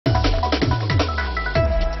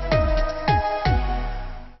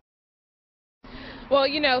Well,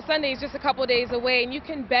 you know, Sunday's just a couple days away, and you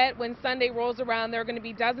can bet when Sunday rolls around, there are going to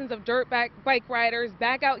be dozens of bike riders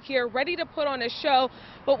back out here ready to put on a show.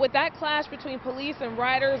 But with that clash between police and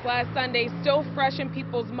riders last Sunday still fresh in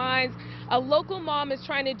people's minds, a local mom is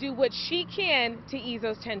trying to do what she can to ease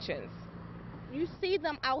those tensions. You see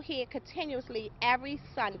them out here continuously every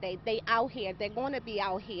Sunday. They out here. They're going to be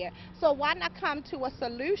out here. So why not come to a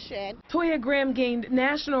solution? Toya Graham gained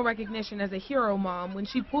national recognition as a hero mom when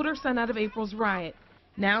she pulled her son out of April's riot.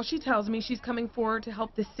 Now she tells me she's coming forward to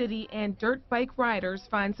help the city and dirt bike riders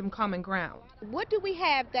find some common ground. What do we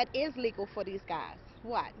have that is legal for these guys?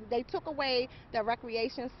 What? They took away the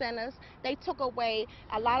recreation centers. They took away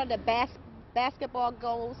a lot of the basketball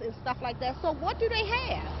goals and stuff like that. So what do they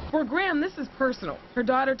have? For Graham, this is personal. Her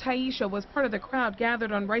daughter Taisha was part of the crowd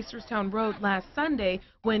gathered on Reisterstown Road last Sunday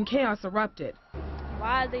when chaos erupted.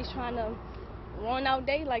 Why are they trying to run out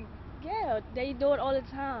day? Like, yeah, they do it all the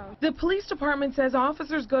time. The police department says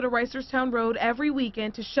officers go to Reisterstown Road every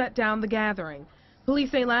weekend to shut down the gathering.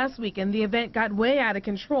 Police say last weekend the event got way out of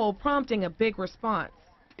control, prompting a big response.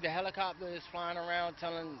 The helicopter is flying around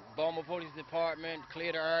telling Baltimore Police Department,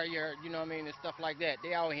 clear the area, you know what I mean, and stuff like that.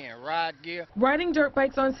 They out here in ride gear. Riding dirt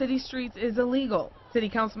bikes on city streets is illegal. City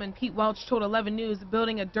Councilman Pete Welch told 11 News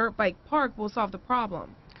building a dirt bike park will solve the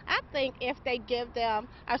problem. I think if they give them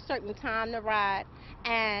a certain time to ride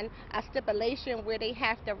and a stipulation where they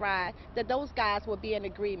have to ride, that those guys will be in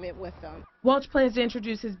agreement with them. Welch plans to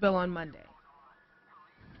introduce his bill on Monday.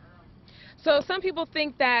 So some people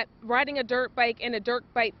think that riding a dirt bike in a dirt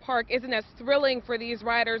bike park isn't as thrilling for these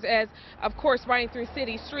riders as, of course, riding through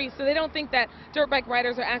city streets. So they don't think that dirt bike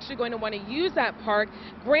riders are actually going to want to use that park.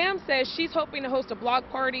 Graham says she's hoping to host a block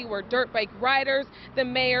party where dirt bike riders, the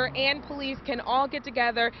mayor, and police can all get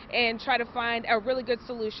together and try to find a really good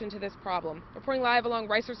solution to this problem. Reporting live along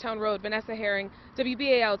Reisterstown Road, Vanessa Herring,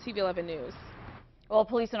 WBAL-TV 11 News. Well,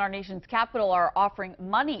 police in our nation's capital are offering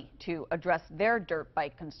money to address their dirt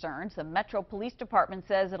bike concerns. The Metro Police Department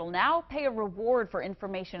says it'll now pay a reward for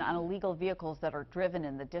information on illegal vehicles that are driven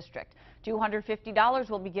in the district. $250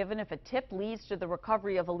 will be given if a tip leads to the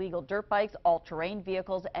recovery of illegal dirt bikes, all-terrain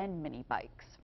vehicles, and mini bikes.